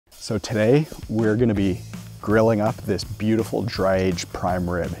So today we're gonna be grilling up this beautiful dry-aged prime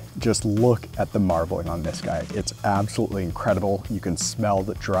rib. Just look at the marbling on this guy. It's absolutely incredible. You can smell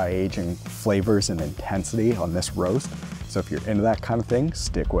the dry aging flavors and intensity on this roast. So if you're into that kind of thing,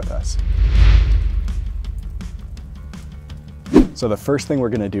 stick with us. So the first thing we're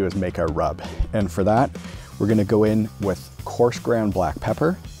gonna do is make our rub. And for that, we're gonna go in with coarse ground black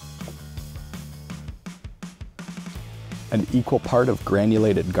pepper, an equal part of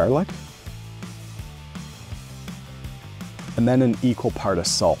granulated garlic, and then an equal part of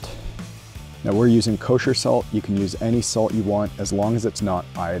salt. Now we're using kosher salt. You can use any salt you want as long as it's not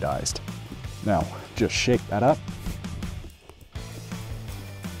iodized. Now, just shake that up.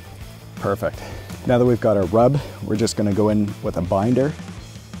 Perfect. Now that we've got our rub, we're just gonna go in with a binder.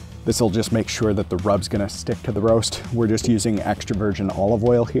 This will just make sure that the rub's gonna stick to the roast. We're just using extra virgin olive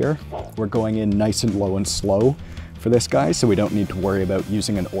oil here. We're going in nice and low and slow for this guy, so we don't need to worry about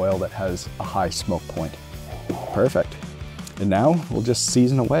using an oil that has a high smoke point. Perfect. And now we'll just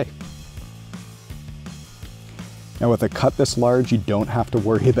season away. Now with a cut this large, you don't have to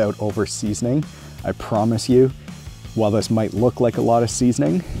worry about over seasoning. I promise you, while this might look like a lot of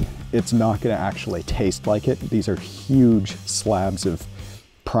seasoning, it's not gonna actually taste like it. These are huge slabs of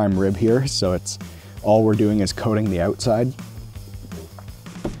prime rib here, so it's all we're doing is coating the outside.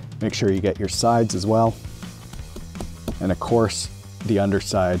 Make sure you get your sides as well. And of course, the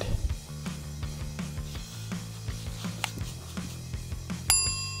underside.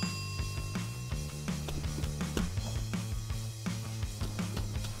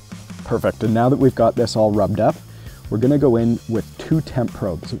 Perfect, and now that we've got this all rubbed up, we're gonna go in with 2 temp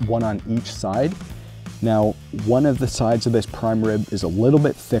probes, one on each side. Now, one of the sides of this prime rib is a little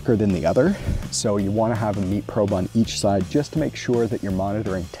bit thicker than the other, so you wanna have a meat probe on each side just to make sure that you're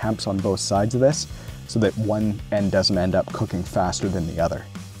monitoring temps on both sides of this, so that one end doesn't end up cooking faster than the other.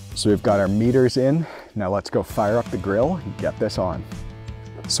 So we've got our meters in. Now let's go fire up the grill and get this on.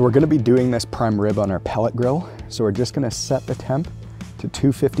 So we're gonna be doing this prime rib on our pellet grill. So we're just gonna set the temp to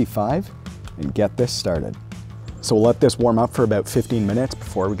 255 and get this started. So we'll let this warm up for about 15 minutes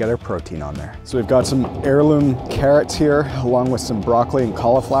before we get our protein on there. So we've got some heirloom carrots here along with some broccoli and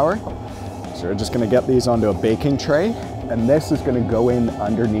cauliflower. So we're just gonna get these onto a baking tray, and this is gonna go in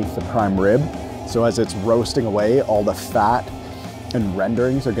underneath the prime rib. So as it's roasting away, all the fat and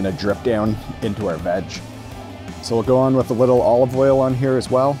renderings are gonna drip down into our veg. So we'll go on with a little olive oil on here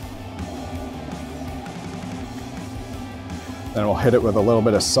as well. Then we'll hit it with a little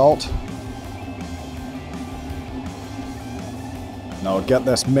bit of salt. Now we'll get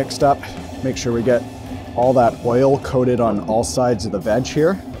this mixed up. Make sure we get all that oil coated on all sides of the veg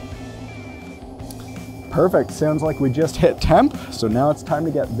here. Perfect, sounds like we just hit temp. So now it's time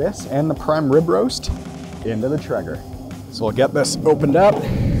to get this and the prime rib roast into the Traeger. So we'll get this opened up,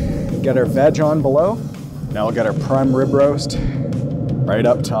 get our veg on below. Now we'll get our prime rib roast right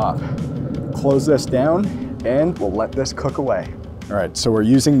up top. Close this down and we'll let this cook away. All right, so we're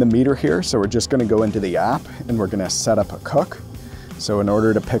using the meter here. So we're just gonna go into the app and we're gonna set up a cook. So in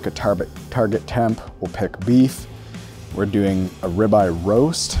order to pick a target temp, we'll pick beef. We're doing a ribeye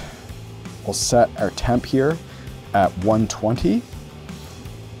roast. We'll set our temp here at 120.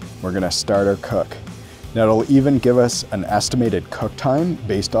 We're gonna start our cook. Now it'll even give us an estimated cook time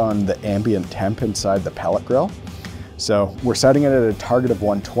based on the ambient temp inside the pellet grill. So we're setting it at a target of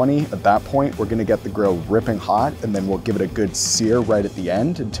 120. At that point, we're gonna get the grill ripping hot, and then we'll give it a good sear right at the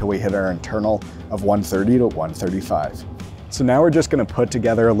end until we hit our internal of 130 to 135. So now we're just gonna put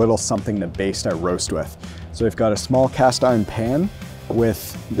together a little something to baste our roast with. So we've got a small cast iron pan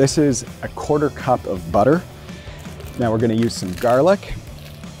with, this is a 1/4 cup of butter. Now we're gonna use some garlic.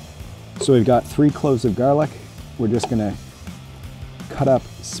 So we've got 3 cloves of garlic. We're just gonna cut up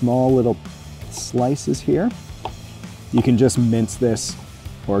small little slices here. You can just mince this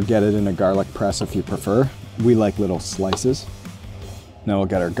or get it in a garlic press if you prefer. We like little slices. Now we'll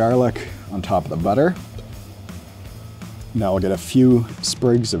get our garlic on top of the butter. Now we'll get a few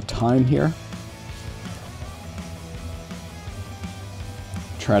sprigs of thyme here.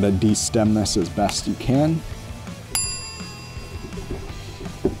 Try to de-stem this as best you can.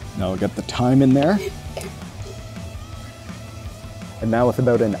 Now we'll get the thyme in there. And now with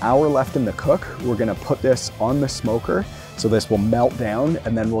about an hour left in the cook, we're gonna put this on the smoker. So this will melt down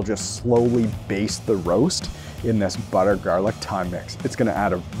and then we'll just slowly baste the roast in this butter garlic thyme mix. It's gonna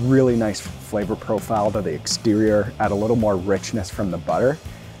add a really nice flavor profile to the exterior, add a little more richness from the butter,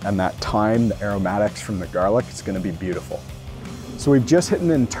 and that thyme, the aromatics from the garlic, it's gonna be beautiful. So we've just hit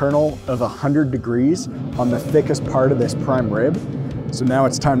an internal of 100 degrees on the thickest part of this prime rib. So now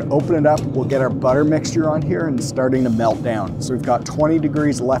it's time to open it up. We'll get our butter mixture on here and starting to melt down. So we've got 20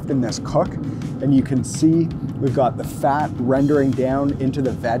 degrees left in this cook, and you can see we've got the fat rendering down into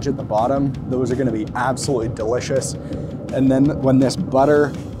the veg at the bottom. Those are gonna be absolutely delicious. And then when this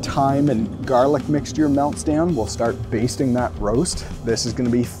butter, thyme, and garlic mixture melts down, we'll start basting that roast. This is gonna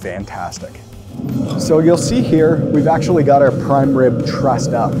be fantastic. So you'll see here, we've actually got our prime rib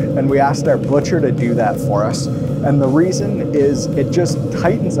trussed up, and we asked our butcher to do that for us. And the reason is it just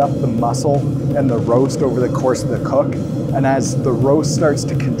tightens up the muscle and the roast over the course of the cook. And as the roast starts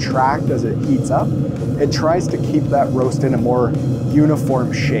to contract as it heats up, it tries to keep that roast in a more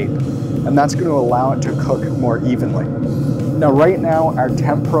uniform shape. And that's going to allow it to cook more evenly. Now, right now, our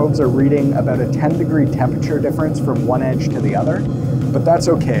temp probes are reading about a 10-degree temperature difference from one edge to the other, but that's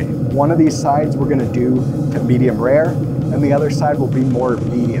okay. One of these sides we're going to do to medium rare, and the other side will be more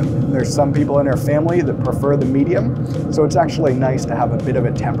medium. There's some people in our family that prefer the medium, so it's actually nice to have a bit of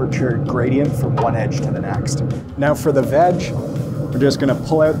a temperature gradient from one edge to the next. Now for the veg, we're just going to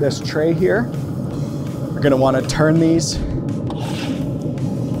pull out this tray here. We're going to want to turn these,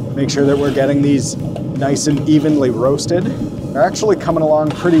 make sure that we're getting these nice and evenly roasted. They're actually coming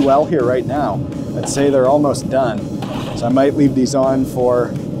along pretty well here right now. I'd say they're almost done. So I might leave these on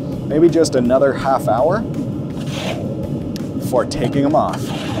for maybe just another half hour before taking them off.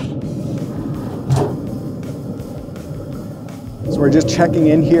 So we're just checking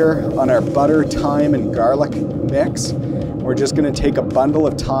in here on our butter, thyme, and garlic mix. We're just gonna take a bundle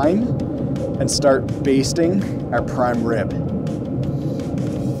of thyme and start basting our prime rib.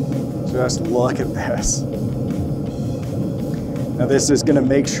 Just look at this. Now this is gonna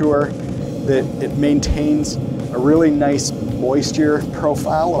make sure that it maintains a really nice moisture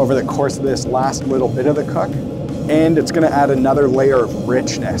profile over the course of this last little bit of the cook. And it's gonna add another layer of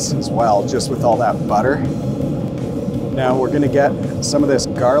richness as well, just with all that butter. Now we're gonna get some of this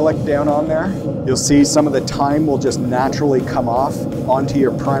garlic down on there. You'll see some of the thyme will just naturally come off onto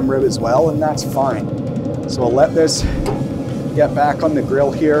your prime rib as well, and that's fine. So we'll let this get back on the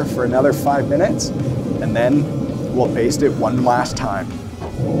grill here for another 5 minutes, and then we'll baste it one last time.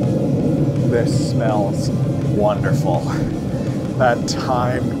 This smells wonderful. That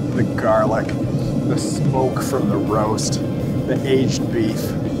thyme, the garlic, the smoke from the roast, the aged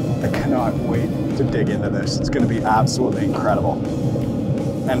beef. I cannot wait to dig into this. It's gonna be absolutely incredible.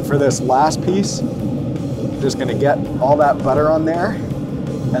 And for this last piece, I'm just gonna get all that butter on there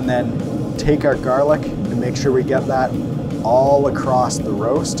and then take our garlic and make sure we get that all across the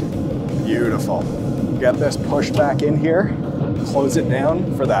roast. Beautiful. Get this pushed back in here, close it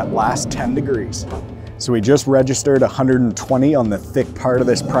down for that last 10 degrees. So we just registered 120 on the thick part of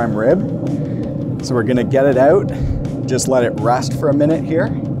this prime rib. So we're gonna get it out, just let it rest for a minute here.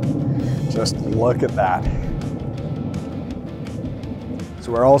 Just look at that.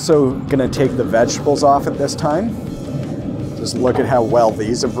 So we're also gonna take the vegetables off at this time. Just look at how well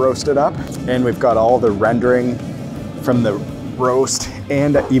these have roasted up. And we've got all the rendering from the roast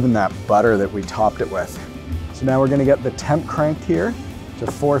and even that butter that we topped it with. So now we're gonna get the temp cranked here to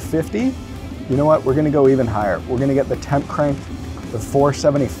 450. You know what, we're gonna go even higher. We're gonna get the temp cranked to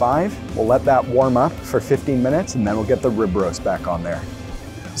 475. We'll let that warm up for 15 minutes and then we'll get the rib roast back on there.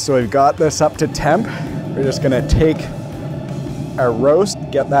 So we've got this up to temp. We're just gonna take our roast,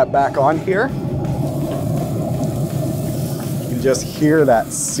 get that back on here. You can just hear that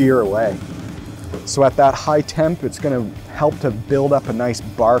sear away. So at that high temp, it's gonna help to build up a nice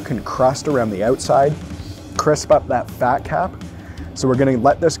bark and crust around the outside, crisp up that fat cap. So we're gonna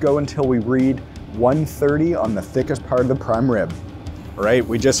let this go until we read 130 on the thickest part of the prime rib. All right,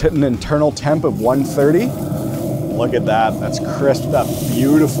 we just hit an internal temp of 130. Look at that, that's crisped up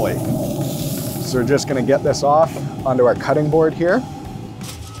beautifully. So we're just gonna get this off onto our cutting board here.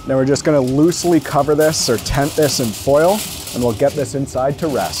 Now we're just gonna loosely cover this or tent this in foil, and we'll get this inside to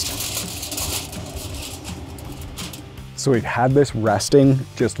rest. So we've had this resting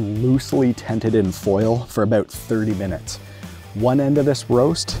just loosely tented in foil for about 30 minutes. One end of this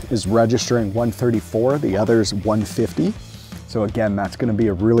roast is registering 134, the other's 150. So again, that's gonna be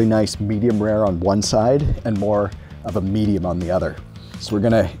a really nice medium rare on one side and more of a medium on the other. So we're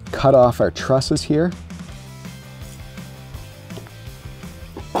gonna cut off our trusses here.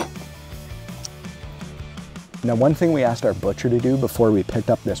 Now, one thing we asked our butcher to do before we picked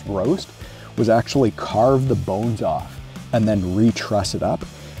up this roast was actually carve the bones off and then retruss it up.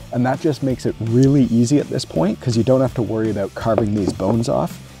 And that just makes it really easy at this point because you don't have to worry about carving these bones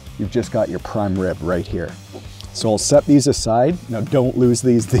off. You've just got your prime rib right here. So I'll set these aside. Now don't lose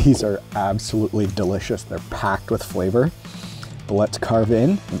these. These are absolutely delicious. They're packed with flavor. But let's carve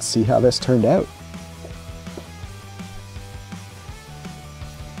in and see how this turned out.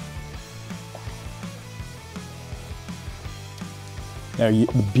 Now,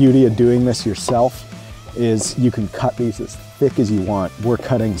 the beauty of doing this yourself is you can cut these as thick as you want. We're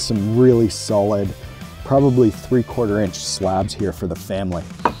cutting some really solid, probably 3/4 inch slabs here for the family.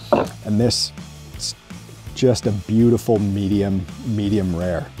 And this is just a beautiful medium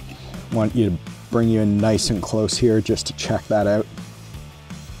rare. I want you to bring you in nice and close here just to check that out.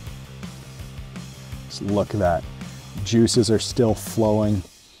 Just look at that. Juices are still flowing.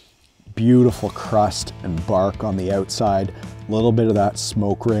 Beautiful crust and bark on the outside. A little bit of that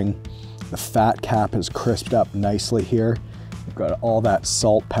smoke ring. The fat cap is crisped up nicely here. We've got all that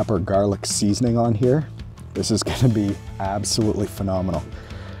salt, pepper, garlic seasoning on here. This is gonna be absolutely phenomenal.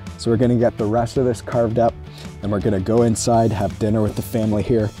 So we're gonna get the rest of this carved up and we're gonna go inside, have dinner with the family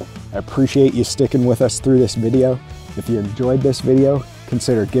here. I appreciate you sticking with us through this video. If you enjoyed this video,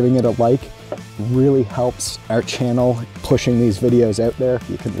 consider giving it a like. It really helps our channel pushing these videos out there if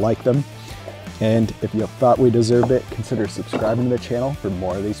you can like them. And if you thought we deserved it, consider subscribing to the channel for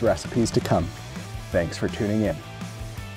more of these recipes to come. Thanks for tuning in.